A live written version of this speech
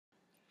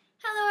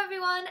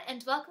everyone,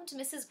 and welcome to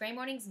Mrs. Gray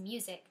Morning's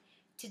Music.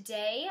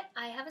 Today,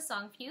 I have a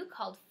song for you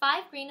called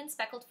 5 Green and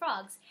Speckled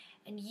Frogs,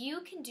 and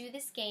you can do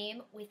this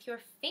game with your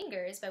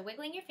fingers by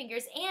wiggling your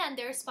fingers, and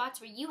there are spots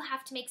where you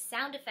have to make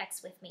sound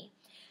effects with me.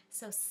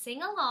 So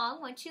sing along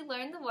once you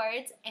learn the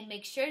words, and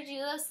make sure to do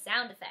those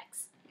sound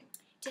effects.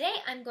 Today,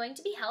 I'm going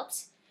to be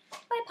helped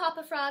by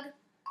Papa Frog.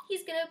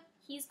 He's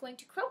going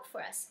to croak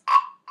for us.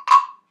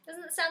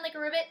 Doesn't it sound like a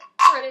ribbit?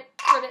 Ribbit,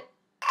 ribbit.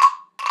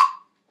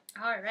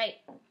 All right.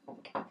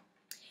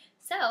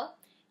 So,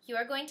 you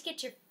are going to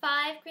get your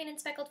 5 green and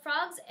speckled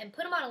frogs and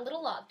put them on a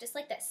little log, just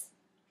like this.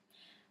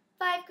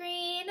 5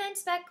 green and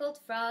speckled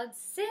frogs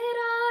sit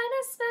on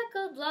a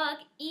speckled log,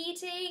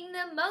 eating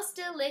the most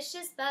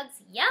delicious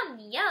bugs. Yum,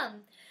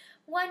 yum.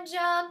 One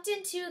jumped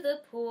into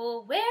the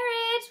pool where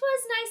it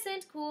was nice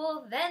and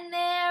cool. Then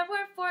there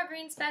were 4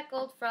 green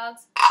speckled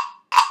frogs.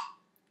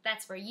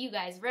 That's for you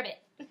guys, ribbit.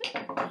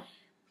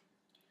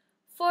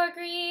 4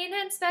 green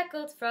and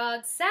speckled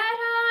frogs sat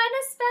on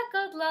a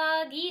speckled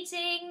log,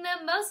 eating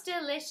the most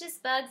delicious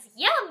bugs.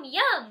 Yum,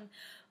 yum!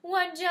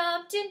 One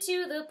jumped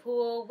into the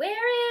pool where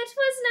it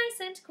was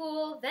nice and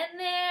cool. Then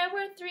there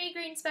were 3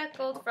 green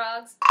speckled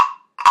frogs.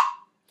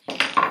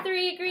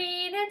 3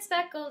 green and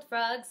speckled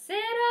frogs sit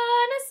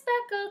on a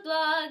speckled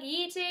log,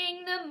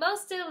 eating the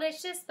most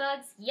delicious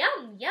bugs.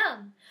 Yum,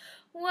 yum!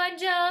 One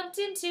jumped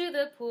into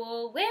the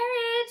pool where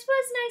it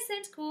was nice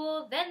and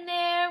cool. Then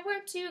there were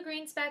 2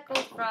 green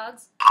speckled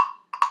frogs.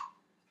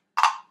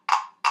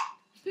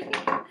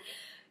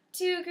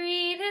 2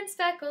 green and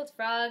speckled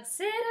frogs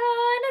sit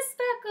on a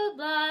speckled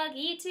log,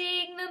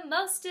 eating the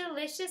most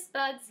delicious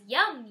bugs.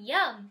 Yum,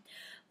 yum!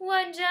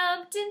 One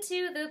jumped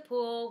into the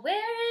pool where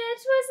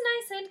it was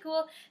nice and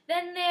cool.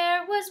 Then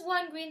there was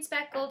 1 green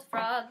speckled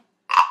frog.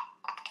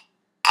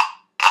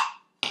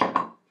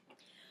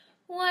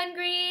 1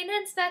 green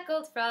and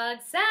speckled frog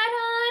sat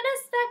on a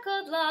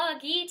speckled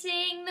log,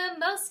 eating the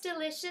most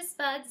delicious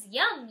bugs.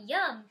 Yum,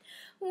 yum!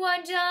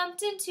 One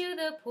jumped into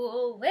the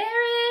pool where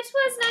it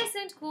was nice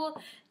and cool.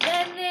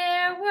 Then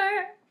there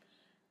were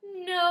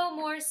no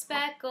more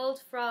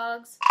speckled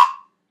frogs.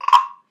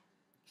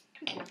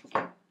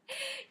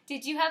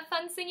 Did you have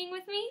fun singing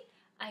with me?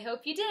 I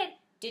hope you did.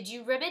 Did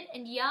you ribbit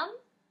and yum?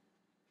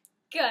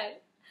 Good.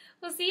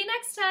 We'll see you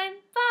next time.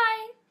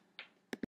 Bye!